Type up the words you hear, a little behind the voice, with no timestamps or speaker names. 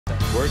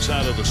Works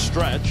out of the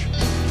stretch.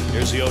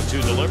 Here's the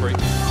 0-2 delivery.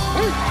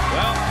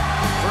 Well,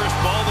 first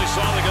ball they saw,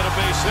 they got a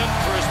base hit.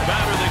 First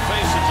batter they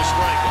face it to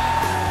strike him.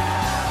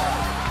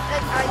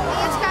 I think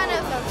it's kind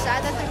of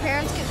sad that their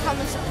parents can come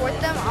and support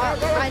them.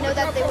 I know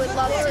that they would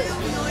love to,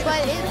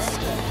 but it's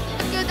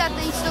good that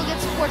they still get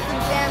support from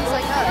fans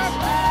like us.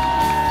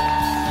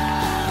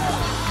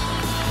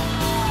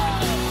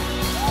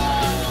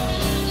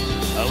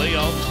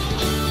 Leo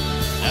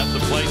at the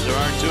plate, there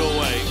are two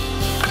away.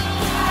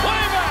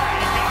 Way back!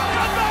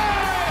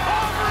 Goodbye!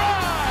 Home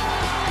run!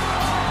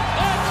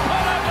 Let's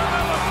put up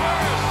another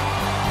first!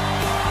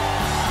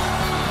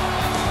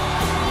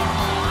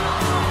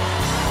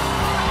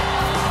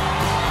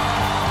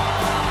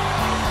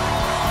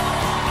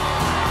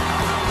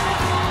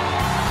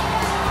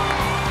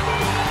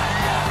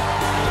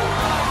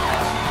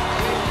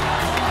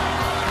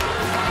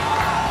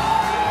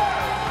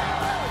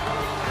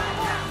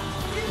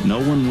 No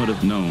one would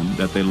have known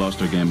that they lost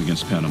their game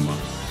against Panama,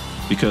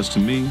 because to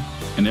me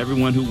and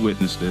everyone who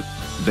witnessed it,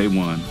 they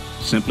won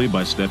simply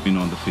by stepping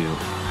on the field.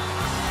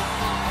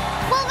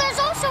 Well, there's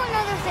also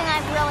another thing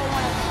I really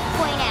want to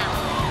point out.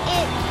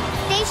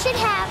 They should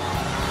have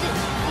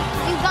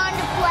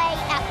Uganda play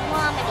at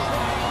Lomedy,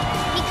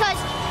 because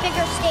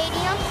bigger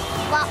stadium,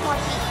 a lot more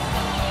people.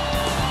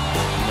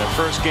 Their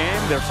first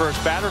game, their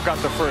first batter got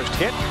the first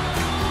hit.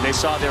 They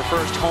saw their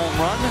first home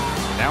run.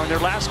 Now in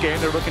their last game,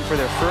 they're looking for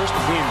their first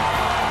win.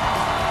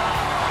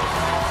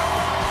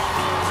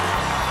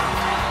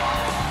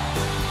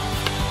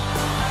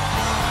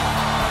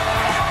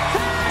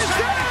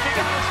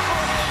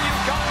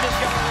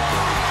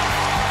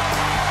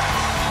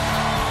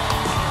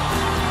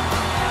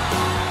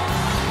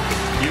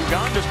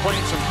 Uganda's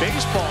playing some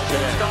baseball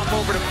today. Stop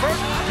over to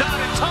first, not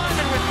in time,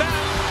 and with that,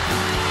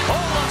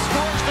 Ola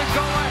scores the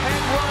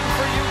go-ahead run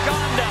for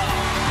Uganda.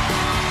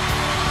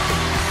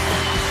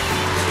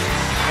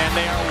 And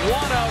they are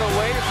 1 out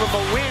away from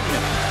a win.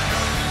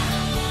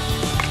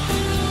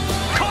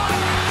 Caught!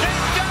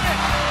 They've done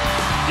it!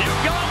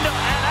 Uganda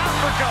and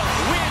Africa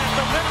win at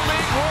the Little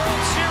League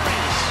World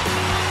Series.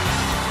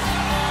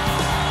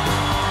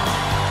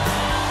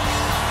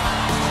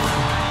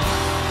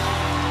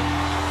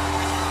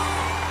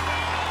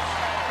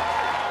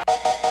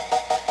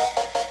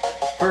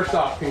 First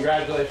off,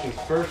 congratulations.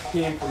 First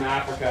team from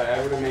Africa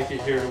ever to make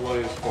it here to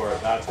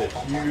Williamsport. That's a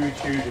huge,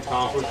 huge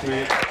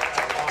accomplishment.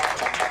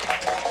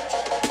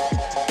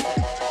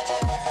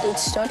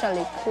 It's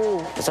totally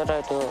cool. It's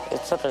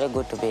totally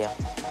good to be here.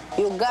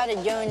 You gotta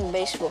join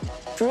baseball.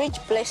 To reach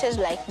places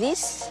like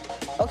this,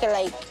 okay,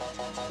 like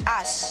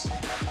us,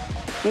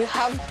 you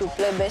have to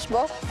play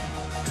baseball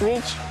to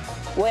reach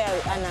where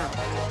we are now.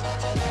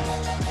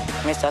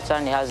 Mr.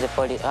 Tani has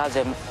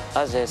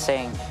a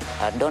saying,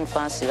 don't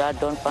fancy that,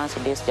 don't fancy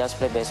this, just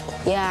play baseball.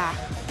 Yeah.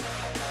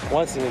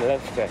 Once in a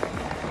lifetime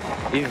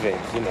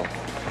event, you know,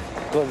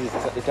 because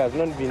it has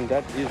not been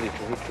that easy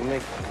to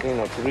make, you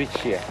know, to reach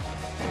here.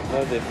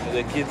 Now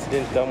the kids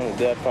didn't come with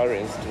their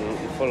parents to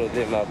follow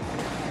them up.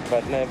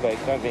 But now by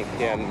coming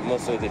here,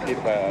 most of the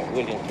people are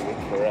willing to root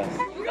for us.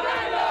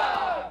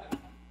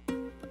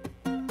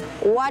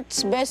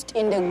 What's best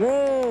in the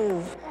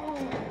groove?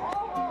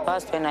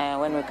 First,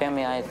 when we came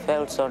here, I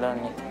felt so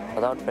lonely,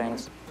 without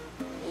friends.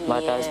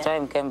 But as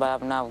time came by,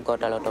 I've now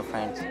got a lot of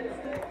friends.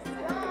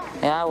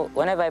 Yeah,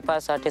 whenever I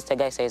pass artist, the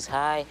guy says,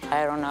 hi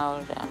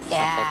Ronald.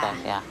 Yeah. Like that,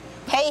 yeah.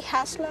 Hey,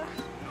 hustler.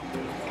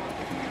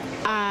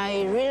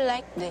 I really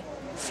like the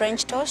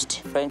French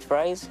toast. French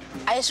fries.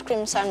 Ice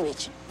cream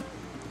sandwich.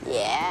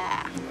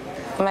 Yeah.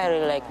 I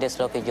really like the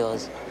sloppy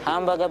joes.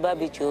 Hamburger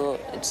barbecue,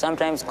 it's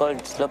sometimes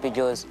called sloppy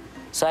joes.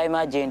 So I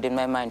imagined in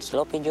my mind,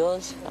 sloppy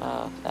joes?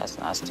 That's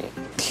nasty.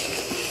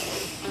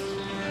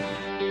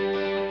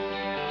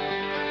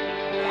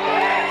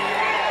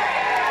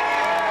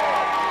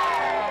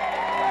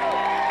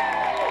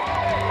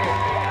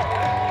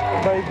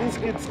 By these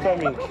kids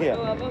coming here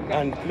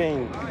and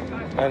playing,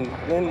 and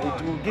then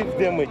it will give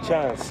them a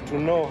chance to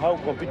know how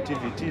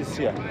competitive it is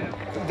here.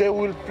 They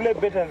will play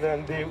better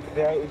than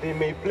they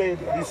may play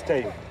this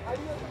time,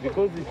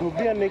 because it will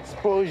be an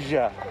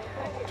exposure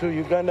to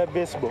Uganda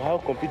baseball, how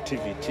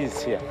competitive it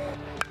is here. He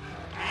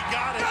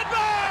got it.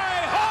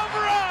 Goodbye! Home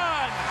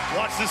run!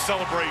 Watch this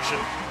celebration.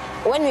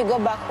 When we go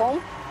back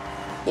home,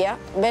 yeah,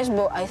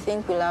 baseball, I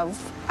think, will have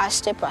a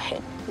step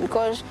ahead,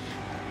 because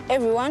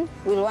everyone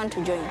will want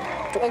to join,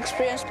 to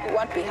experience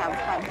what we have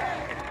had.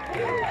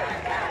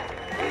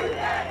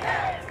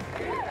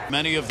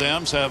 Many of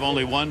them have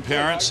only one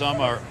parent.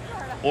 Some are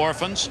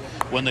orphans.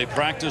 When they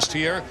practiced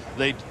here,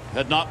 they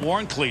had not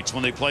worn cleats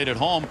when they played at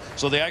home,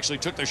 so they actually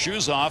took their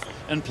shoes off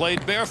and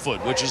played barefoot,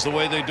 which is the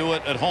way they do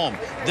it at home.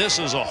 This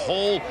is a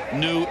whole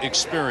new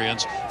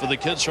experience for the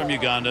kids from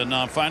Uganda, and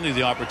now finally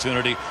the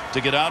opportunity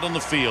to get out on the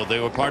field. They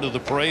were part of the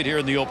parade here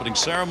in the opening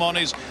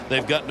ceremonies.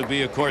 They've gotten to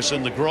be, of course,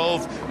 in the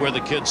Grove, where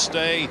the kids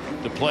stay,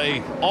 to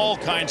play all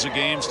kinds of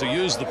games, to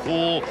use the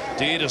pool,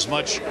 to eat as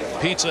much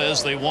pizza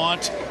as they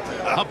want.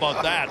 How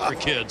about that for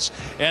kids?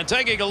 And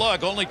taking a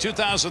look, only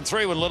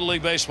 2003 when Little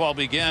League Baseball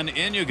began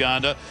in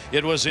Uganda.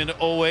 It was in in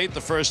 08,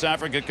 the first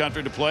African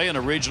country to play in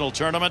a regional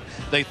tournament.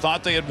 They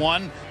thought they had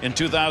won in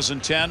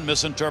 2010.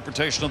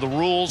 Misinterpretation of the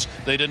rules.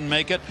 They didn't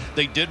make it.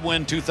 They did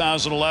win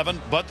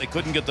 2011, but they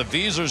couldn't get the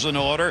visas in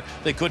order.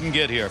 They couldn't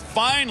get here.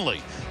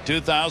 Finally,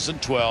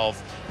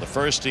 2012, the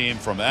first team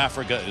from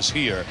Africa is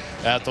here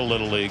at the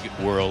Little League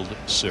World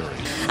Series.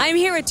 I'm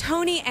here with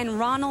Tony and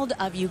Ronald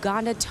of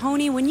Uganda.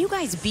 Tony, when you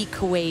guys beat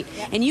Kuwait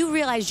and you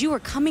realized you were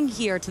coming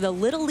here to the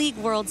Little League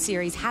World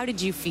Series, how did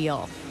you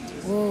feel?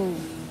 Whoa,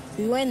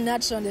 we went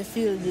nuts on the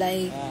field.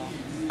 Like,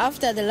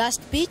 after the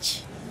last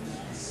pitch,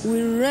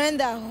 we ran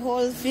the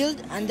whole field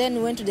and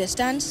then went to the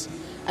stands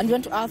and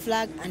went to our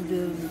flag, and we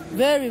were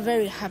very,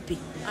 very happy.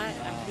 I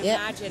can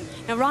imagine.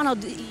 Now,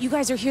 Ronald, you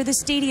guys are here. The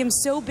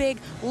stadium's so big,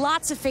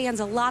 lots of fans,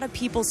 a lot of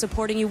people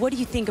supporting you. What do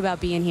you think about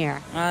being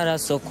here?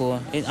 That's so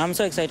cool. I'm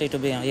so excited to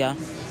be here, yeah.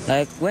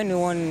 Like, when we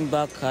won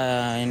back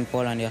in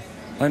Poland, yeah,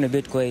 when we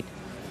beat Kuwait,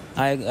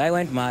 I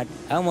went mad.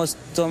 I almost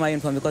tore my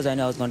uniform because I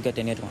knew I was going to get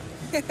a net one.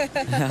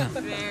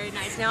 Very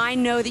nice. Now, I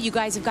know that you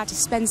guys have got to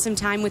spend some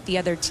time with the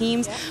other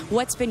teams. Yeah.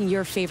 What's been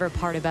your favorite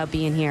part about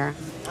being here?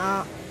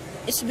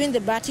 It's been the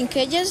batting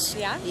cages.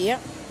 Yeah? Yeah,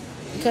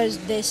 because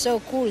they're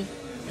so cool.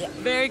 Yeah.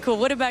 Very cool.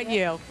 What about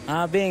you?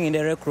 Being in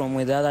the rec room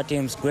with the other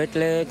teams, Great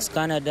Lakes,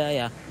 Canada,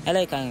 yeah. I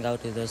like hanging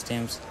out with those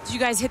teams. Did you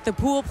guys hit the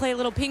pool, play a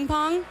little ping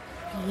pong?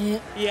 Yeah.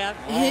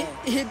 Yeah.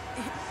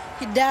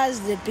 He does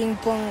the ping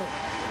pong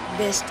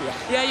best, yeah.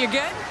 Yeah, you're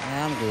good?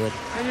 Yeah, I'm good.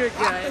 And you're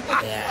good.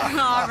 Yeah.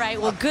 All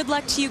right. Well, good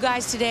luck to you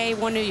guys today.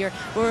 We're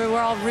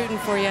all rooting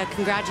for you.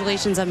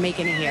 Congratulations on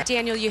making it here.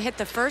 Daniel, you hit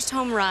the first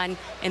home run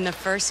in the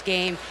first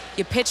game.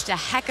 You pitched a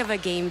heck of a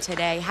game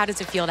today. How does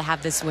it feel to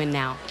have this win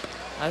now?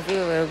 I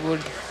feel very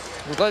good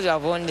because we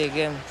have won the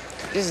game.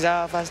 This is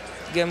our first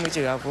game which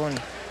we have won.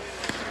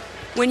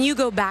 When you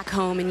go back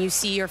home and you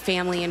see your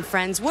family and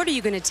friends, what are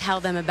you going to tell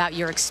them about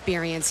your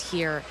experience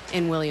here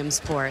in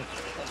Williamsport?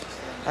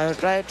 I will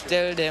try to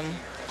tell them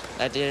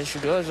that they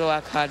should also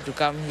work hard to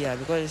come here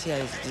because here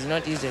it's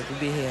not easy to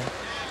be here.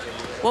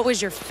 What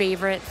was your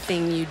favorite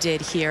thing you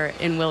did here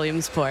in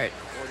Williamsport?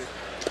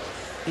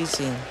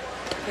 Pitching.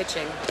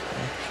 Pitching.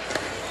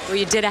 Well,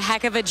 you did a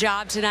heck of a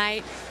job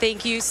tonight.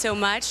 Thank you so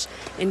much.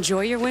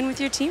 Enjoy your win with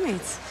your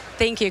teammates.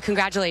 Thank you.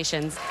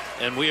 Congratulations.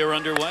 And we are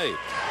underway.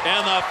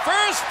 And the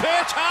first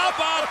pitch, how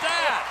about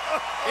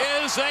that,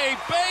 is a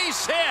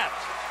base hit.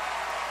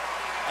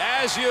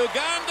 As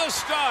Uganda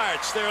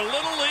starts their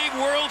Little League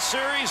World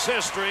Series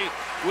history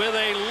with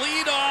a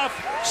leadoff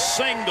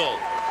single.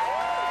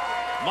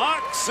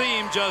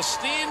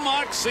 Justine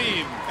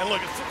Maxime. And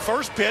look,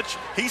 first pitch,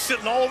 he's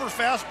sitting all over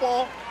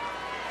fastball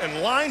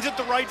and lines at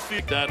the right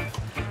field. That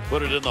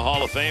put it in the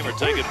Hall of Fame or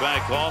take it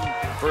back home.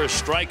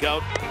 First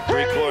strikeout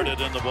recorded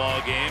in the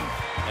ball game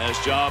as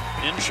Job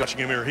in touching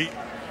him here.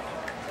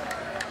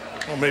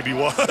 Well, maybe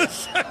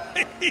was.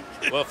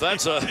 Well, if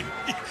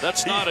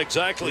that's not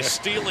exactly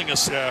stealing a.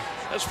 Yeah.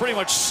 That's pretty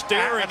much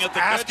staring at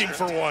the asking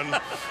pitcher. for one.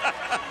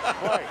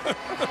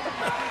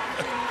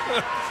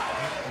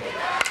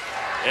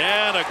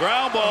 And a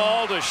ground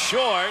ball to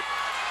short,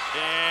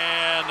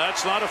 and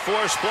that's not a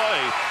forced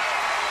play.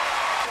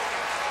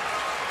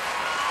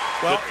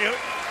 Well,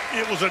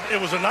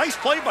 it was a nice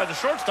play by the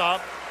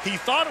shortstop. He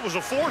thought it was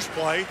a forced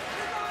play,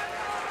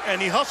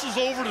 and he hustles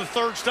over to the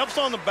third, steps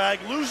on the bag,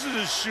 loses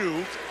his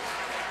shoe.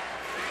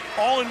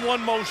 All in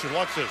one motion.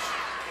 Watch this.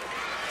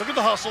 Look at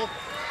the hustle.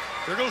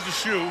 There goes the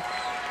shoe.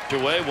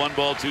 Away, 1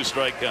 ball, 2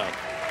 strike count.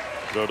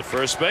 Throw to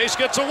first base,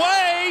 gets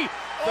away.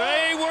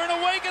 They weren't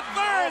awake at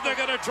third. They're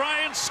going to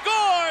try and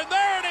score, and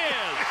there it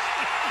is.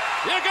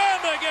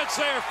 Uganda gets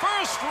their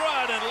first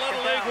run in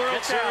Little League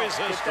World Series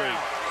history.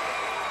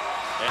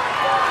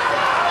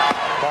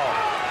 Ball.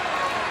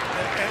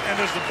 And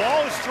as the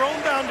ball is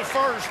thrown down to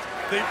first,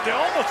 they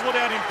almost would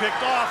have had him picked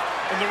off,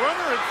 and the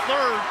runner at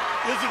third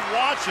isn't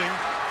watching.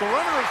 The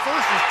runner at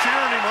first is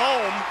cheering him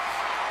home.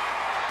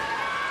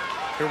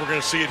 Here we're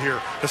going to see it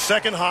here. The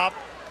second hop,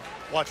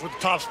 watch with the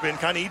top spin,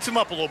 kind of eats him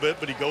up a little bit,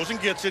 but he goes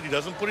and gets it. He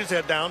doesn't put his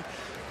head down.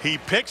 He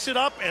picks it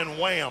up and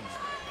wham.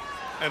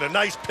 And a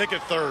nice pick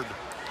at third.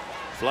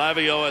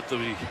 Flavio at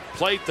the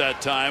plate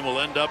that time will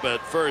end up at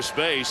first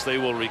base. They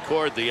will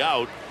record the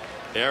out.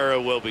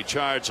 Error will be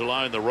charged,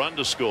 allowing the run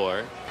to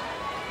score.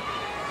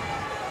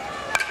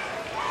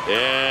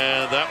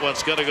 And that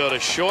one's going to go to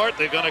short.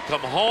 They're going to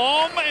come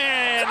home,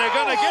 and they're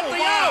going to get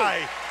the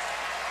out.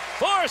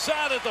 Force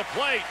out at the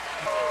plate.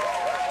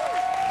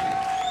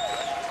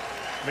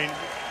 I mean,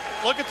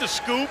 look at the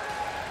scoop.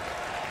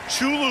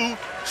 Chulu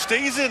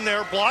stays in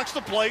there, blocks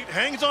the plate,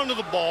 hangs onto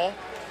the ball.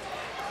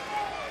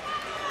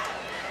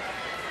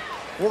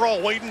 We're all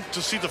waiting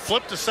to see the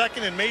flip to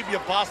second and maybe a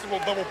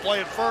possible double play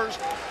at first.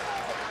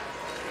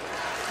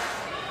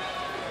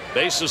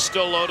 Bases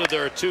still loaded.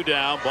 There are 2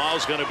 down.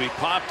 Ball's going to be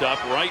popped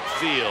up right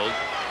field.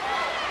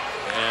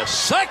 And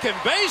second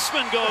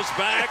baseman goes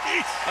back.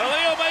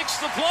 Leo makes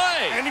the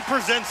play. And he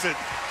presents it.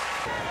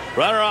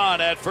 Runner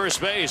on at first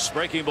base.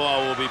 Breaking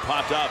ball will be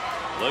popped up.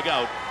 Look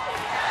out.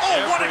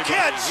 Oh, what a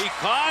catch. He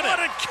caught it. What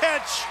a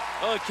catch.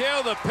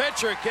 Okilo, the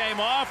pitcher, came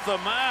off the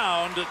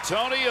mound.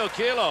 Tony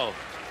Okilo.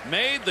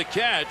 made the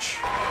catch.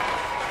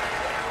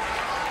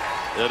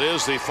 That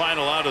is the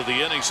final out of the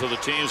inning, so the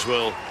teams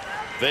will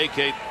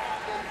vacate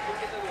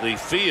the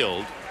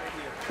field.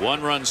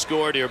 1 run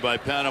scored here by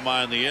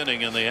Panama in the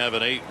inning, and they have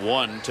an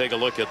 8-1. Take a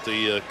look at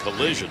the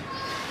collision.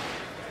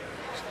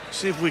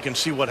 See if we can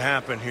see what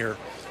happened here.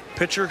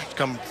 Pitcher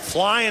come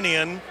flying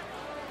in,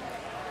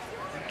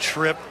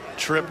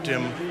 tripped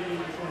him,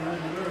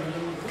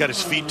 got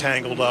his feet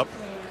tangled up.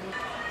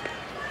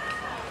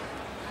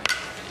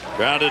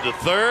 Grounded to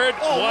third.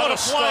 Oh, what what a a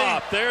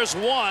stop. There's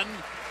one.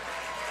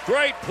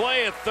 Great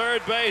play at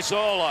third base,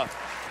 Ola.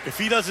 If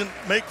he doesn't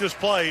make this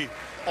play,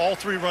 all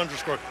 3 runs are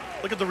scored.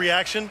 Look at the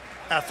reaction,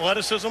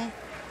 athleticism,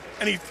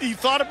 and he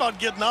thought about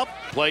getting up.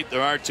 Plate,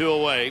 there are 2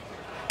 away.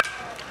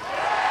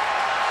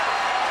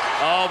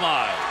 Oh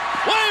my.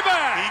 Way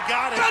back. He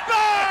got it.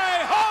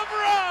 Goodbye. Home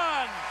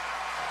run.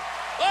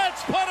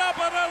 Let's put up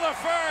another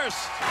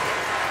first.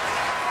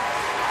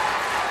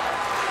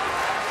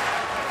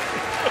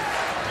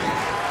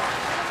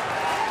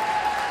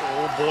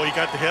 Oh boy, he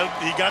got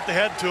the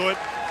head to it,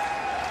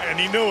 and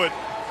he knew it.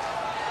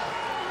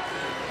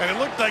 And it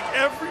looked like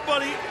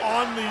everybody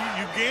on the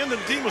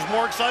Ugandan team was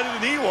more excited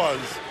than he was.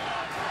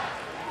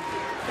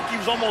 I think he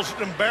was almost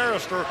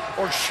embarrassed or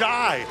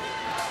shy.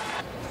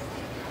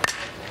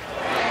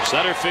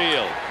 Center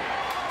field.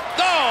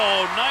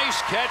 Oh,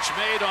 nice catch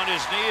made on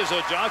his knee as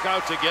Ojak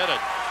out to get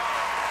it.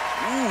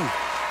 Ooh,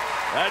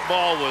 that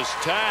ball was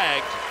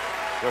tagged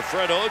for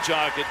Fred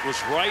Ojak. It was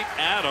right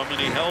at him, and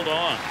he held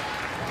on.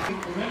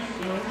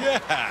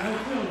 Yeah.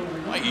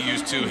 Well, you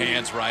used 2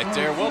 hands right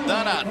there. Well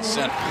done out in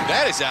center.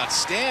 That is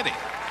outstanding.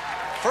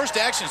 First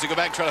action is to go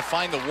back and try to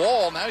find the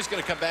wall. Now he's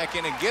going to come back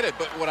in and get it.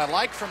 But what I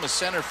like from the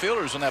center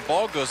fielder is when that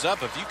ball goes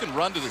up, if you can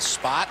run to the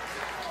spot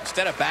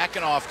instead of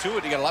backing off to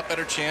it, you got a lot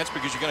better chance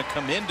because you're going to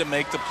come in to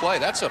make the play.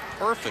 That's a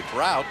perfect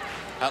route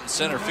out in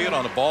center field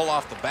on a ball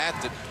off the bat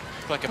that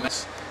looked like a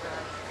mess.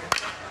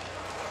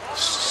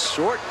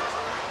 Short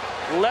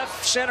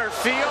left center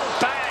field,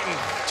 bang!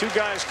 2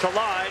 guys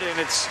collide, and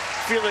it's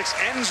Felix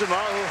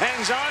Enzema who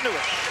hangs on to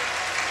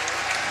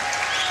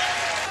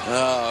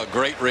it.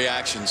 Great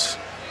reactions.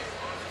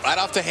 Right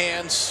off the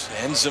hands,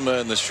 Enzema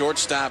and the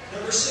shortstop,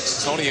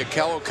 Tony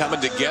Akello coming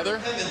together.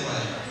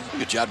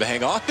 Good job to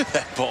hang on to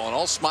that ball, and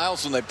all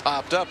smiles when they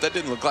popped up. That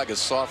didn't look like a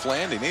soft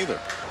landing either.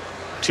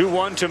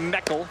 2-1 to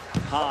Meckel.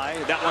 High.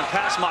 That one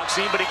past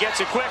Maxime, but he gets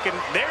it quick, and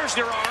there's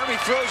their arm. He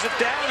throws it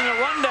down, and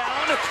a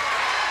rundown.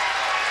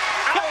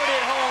 Out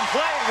at home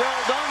plate.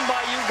 Well done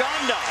by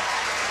Uganda.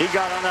 He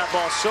got on that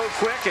ball so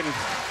quick, and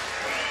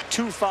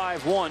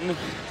 2-5-1.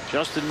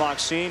 Justin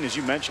Maxime, as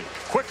you mentioned,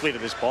 quickly to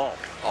this ball.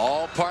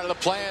 All part of the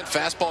plan.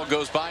 Fastball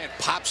goes by and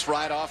pops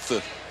right off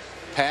the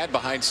pad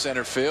behind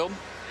center field.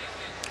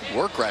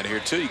 Work right here,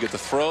 too. You get the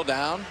throw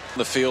down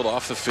the field,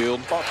 off the field,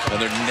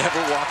 and they're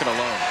never walking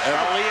alone.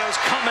 Leo's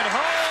coming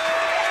home.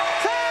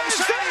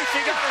 Safe. He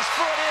got his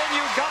foot in.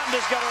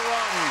 Uganda's got to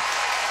run.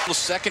 Little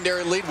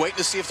secondary lead, waiting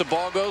to see if the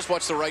ball goes.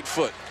 Watch the right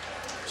foot.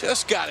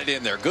 Just got it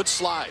in there. Good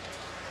slide.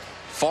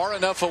 Far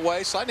enough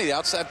away, sliding to the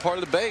outside part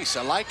of the base.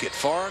 I like it.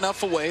 Far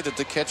enough away that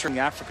the catcher.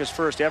 Africa's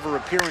first ever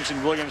appearance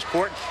in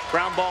Williamsport.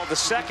 Ground ball to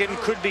second,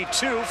 could be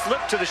 2.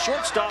 Flip to the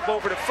shortstop,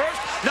 over to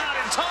first. Not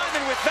in time,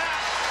 and with that,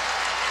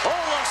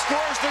 Ola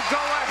scores the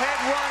go-ahead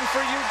run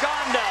for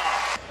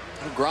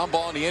Uganda. Ground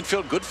ball in the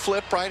infield. Good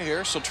flip right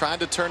here. So trying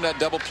to turn that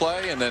double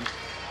play, and then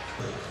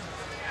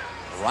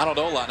Ronald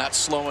Ola not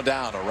slowing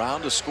down.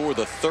 Around to score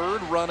the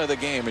 3rd run of the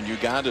game and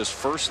Uganda's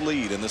first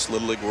lead in this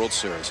Little League World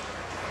Series.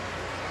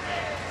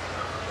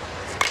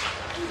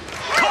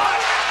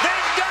 Caught!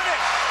 They've done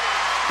it!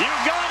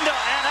 Uganda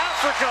and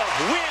Africa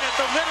win at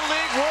the Little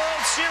League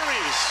World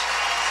Series.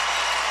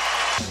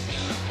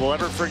 We'll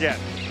ever forget,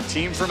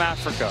 team from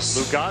Africa,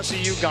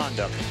 Lugazi,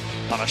 Uganda,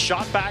 on a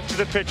shot back to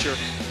the pitcher,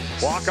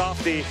 walk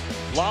off the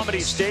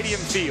Lamadi Stadium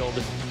field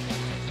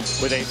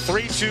with a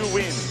 3-2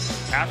 win.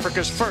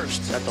 Africa's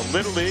first at the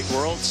Little League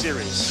World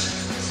Series.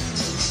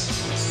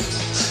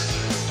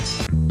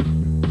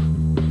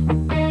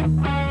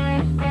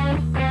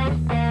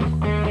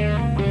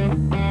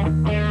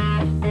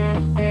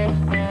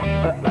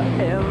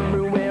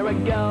 Everywhere I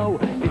go,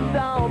 it's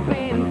all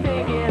been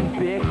taken.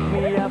 Pick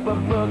me up a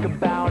book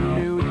about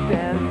new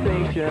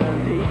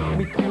sensations. Take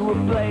me to a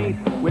place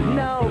with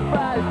no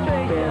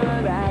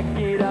frustration. Back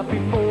it up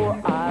before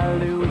I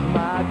lose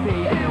my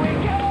patience. Here we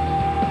go!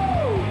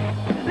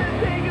 Let's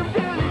take 'em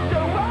to the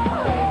show. Oh,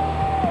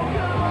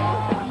 come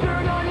on,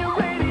 turn on your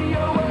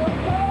radio.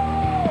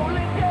 Oh,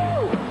 let's go.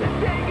 Let's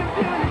take 'em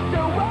to the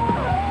show. Oh,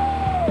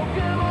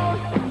 come on,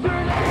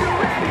 turn on your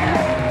radio.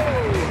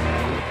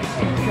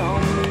 Call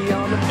me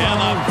on the phone. And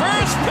the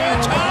first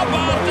pitch, how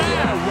about that?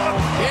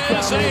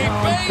 Is a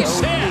base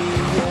hit.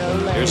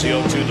 Here's the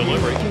 0-2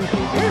 delivery.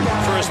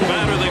 First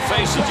batter they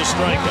face, it's a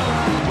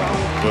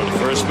strikeout. Go to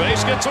first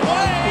base, gets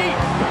away.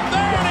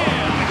 There it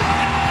is.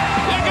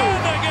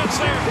 Uganda gets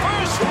their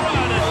first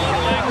run in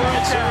Little League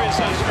World Series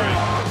history.